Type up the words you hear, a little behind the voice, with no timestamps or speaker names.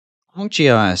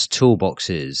ArcGIS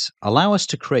toolboxes allow us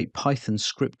to create Python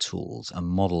script tools and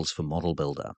models for Model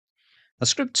Builder. A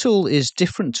script tool is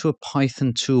different to a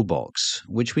Python toolbox,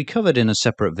 which we covered in a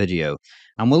separate video,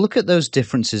 and we'll look at those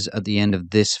differences at the end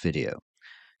of this video.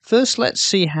 First, let's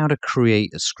see how to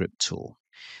create a script tool.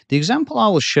 The example I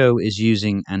will show is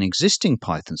using an existing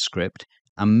Python script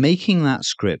and making that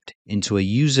script into a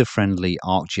user-friendly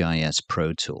ArcGIS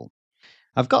Pro tool.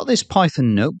 I've got this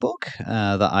Python notebook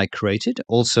that I created,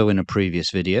 also in a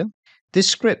previous video. This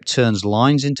script turns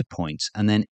lines into points and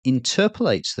then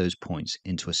interpolates those points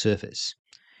into a surface.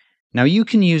 Now you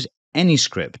can use any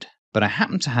script, but I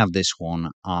happen to have this one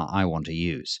I want to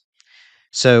use.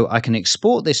 So I can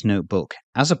export this notebook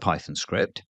as a Python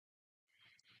script.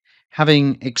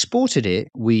 Having exported it,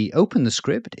 we open the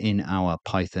script in our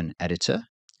Python editor,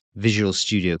 Visual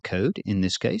Studio Code in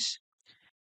this case.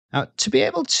 Now, to be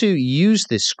able to use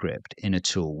this script in a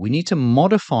tool, we need to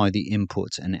modify the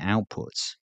inputs and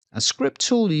outputs. A script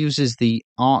tool uses the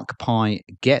ArcPy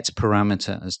get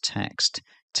parameter as text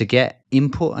to get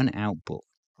input and output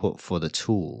for the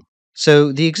tool.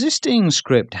 So the existing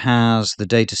script has the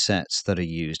datasets that are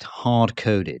used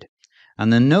hard-coded,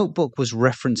 and the notebook was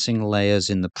referencing layers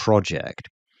in the project.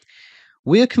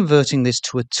 We are converting this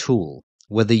to a tool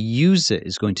where the user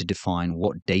is going to define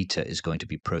what data is going to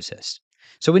be processed.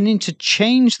 So we need to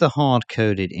change the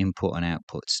hard-coded input and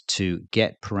outputs to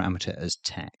get parameter as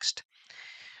text.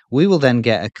 We will then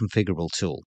get a configurable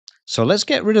tool. So let's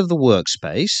get rid of the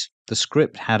workspace. The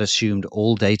script had assumed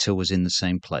all data was in the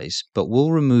same place, but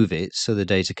we'll remove it so the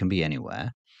data can be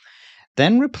anywhere.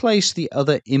 Then replace the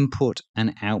other input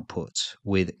and output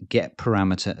with get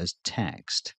parameter as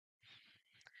text.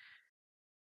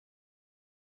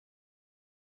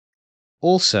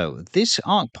 Also, this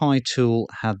ArcPy tool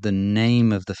had the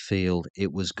name of the field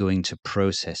it was going to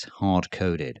process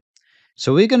hard-coded.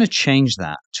 So we're going to change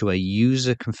that to a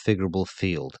user configurable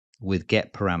field with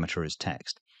get parameter as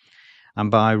text.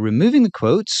 And by removing the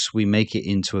quotes, we make it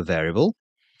into a variable.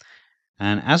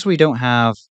 And as we don't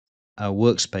have a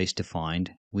workspace defined,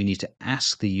 we need to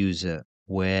ask the user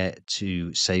where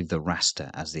to save the raster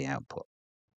as the output.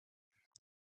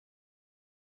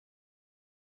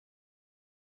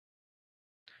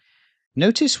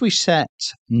 Notice we set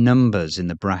numbers in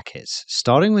the brackets,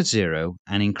 starting with 0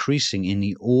 and increasing in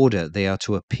the order they are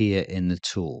to appear in the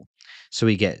tool. So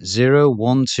we get 0,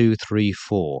 1, 2, 3,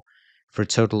 4 for a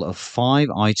total of 5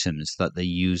 items that the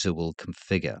user will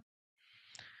configure.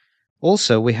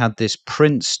 Also, we had this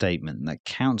print statement that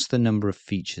counts the number of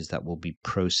features that will be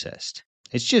processed.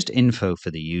 It's just info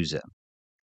for the user.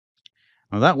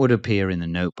 Now that would appear in the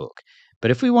notebook. But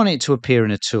if we want it to appear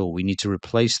in a tool, we need to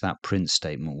replace that print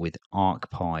statement with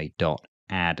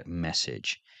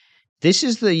arcpy.addMessage. This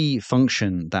is the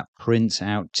function that prints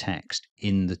out text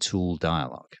in the tool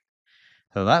dialog.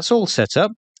 So that's all set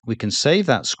up. We can save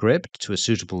that script to a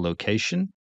suitable location,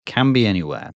 can be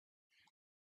anywhere.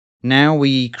 Now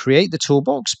we create the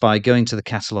toolbox by going to the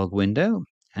catalog window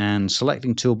and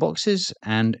selecting toolboxes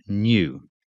and new.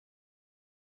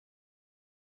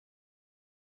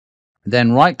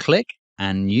 Then right-click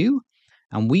and new,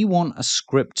 and we want a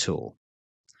script tool.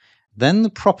 Then the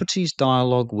properties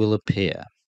dialog will appear.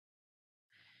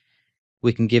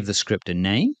 We can give the script a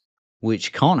name,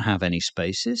 which can't have any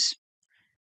spaces,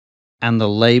 and the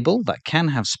label that can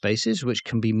have spaces, which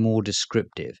can be more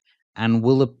descriptive, and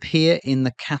will appear in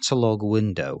the catalog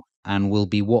window and will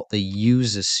be what the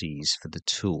user sees for the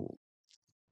tool.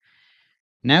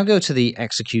 Now go to the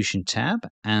Execution tab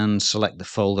and select the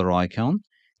folder icon.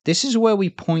 This is where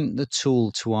we point the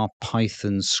tool to our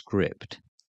Python script.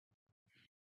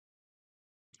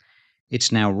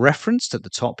 It's now referenced at the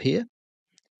top here.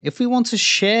 If we want to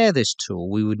share this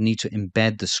tool, we would need to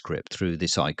embed the script through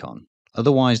this icon.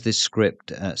 Otherwise, this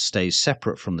script stays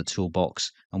separate from the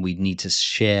toolbox, and we'd need to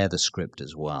share the script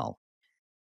as well.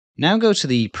 Now go to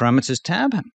the Parameters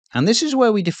tab, and this is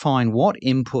where we define what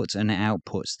inputs and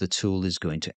outputs the tool is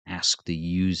going to ask the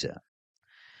user.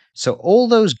 So all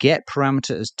those get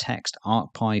parameter as text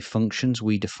ArcPy functions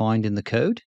we defined in the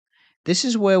code, this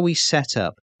is where we set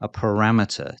up a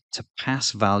parameter to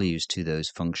pass values to those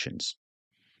functions.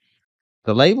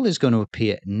 The label is going to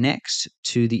appear next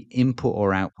to the input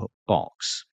or output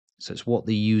box, so it's what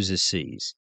the user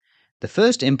sees. The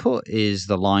first input is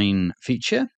the line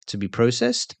feature to be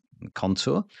processed,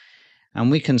 contour,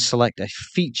 and we can select a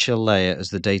feature layer as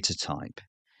the data type.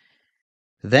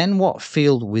 Then what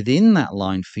field within that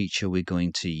line feature we're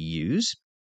going to use.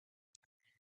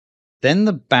 Then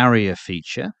the barrier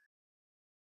feature.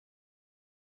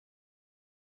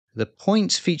 The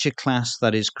points feature class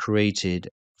that is created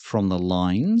from the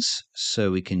lines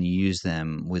so we can use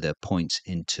them with a points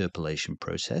interpolation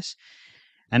process.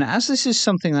 And as this is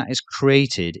something that is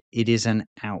created, it is an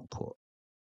output.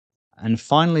 And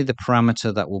finally, the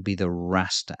parameter that will be the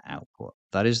raster output.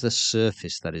 That is the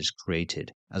surface that is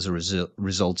created as a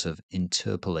result of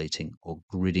interpolating or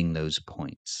gridding those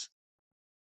points.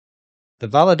 The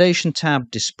validation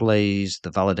tab displays the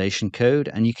validation code,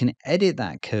 and you can edit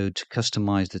that code to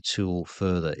customize the tool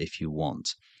further if you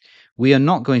want. We are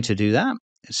not going to do that,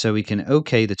 so we can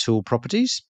OK the tool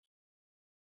properties.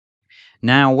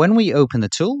 Now, when we open the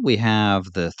tool, we have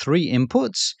the 3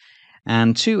 inputs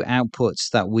and 2 outputs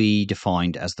that we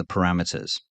defined as the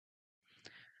parameters,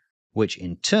 which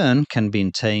in turn can be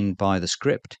obtained by the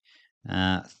script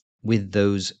with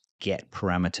those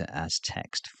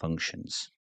getParameterAsText functions.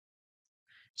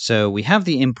 So we have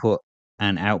the input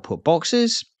and output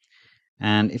boxes,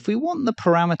 and if we want the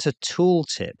parameter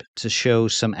tooltip to show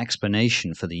some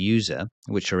explanation for the user,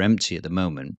 which are empty at the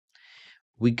moment,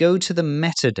 we go to the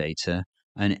metadata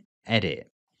and edit.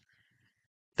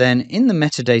 Then in the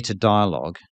metadata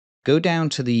dialog, go down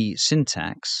to the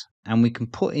syntax and we can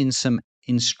put in some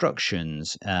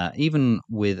instructions, even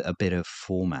with a bit of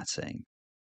formatting.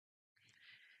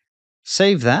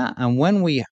 Save that, and when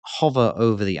we hover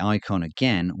over the icon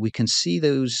again, we can see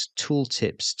those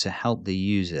tooltips to help the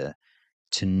user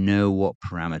to know what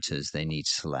parameters they need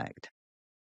to select.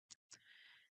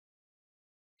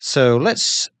 So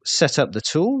let's set up the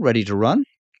tool ready to run.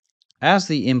 As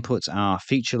the inputs are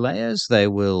feature layers, they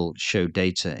will show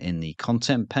data in the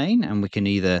content pane, and we can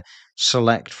either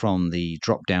select from the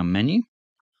drop-down menu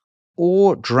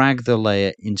or drag the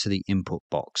layer into the input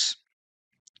box.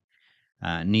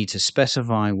 Need to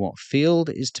specify what field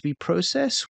is to be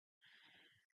processed.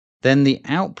 Then the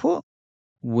output,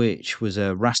 which was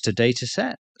a raster data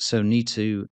set, so need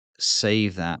to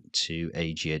save that to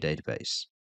a geodatabase.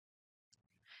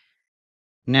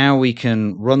 Now we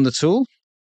can run the tool,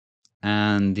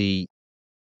 and the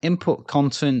input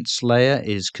contents layer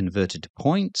is converted to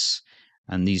points,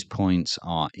 and these points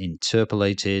are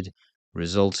interpolated,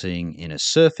 resulting in a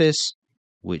surface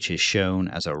which is shown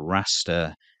as a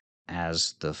raster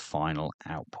as the final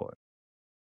output.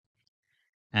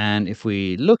 And if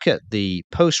we look at the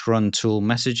post-run tool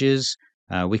messages,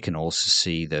 we can also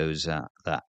see those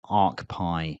that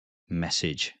ArcPy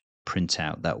message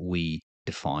printout that we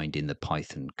defined in the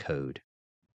Python code.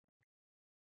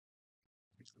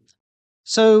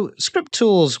 So script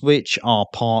tools which are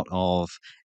part of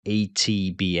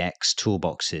atbx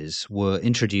toolboxes were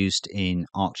introduced in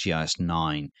ArcGIS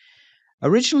 9.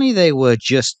 Originally they were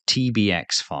just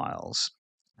tbx files,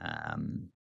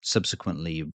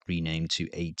 subsequently renamed to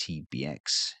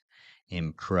atbx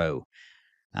in Pro.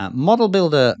 Model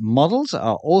Builder models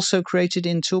are also created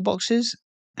in toolboxes,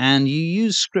 and you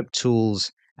use script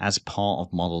tools as part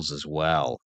of models as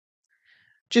well.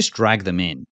 Just drag them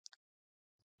in.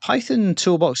 Python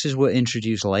toolboxes were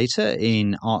introduced later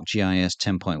in ArcGIS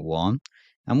 10.1,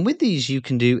 and with these you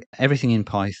can do everything in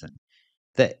Python.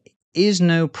 There is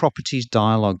no properties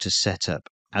dialog to set up,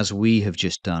 as we have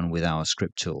just done with our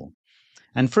script tool.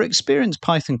 And for experienced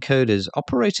Python coders,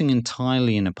 operating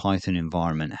entirely in a Python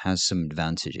environment has some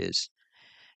advantages.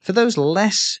 For those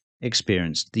less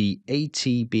experienced, the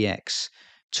atbx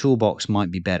toolbox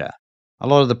might be better. A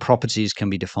lot of the properties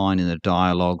can be defined in the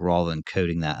dialog rather than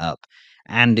coding that up,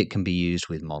 and it can be used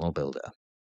with Model Builder.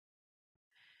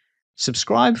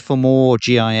 Subscribe for more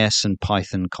GIS and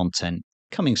Python content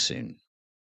coming soon.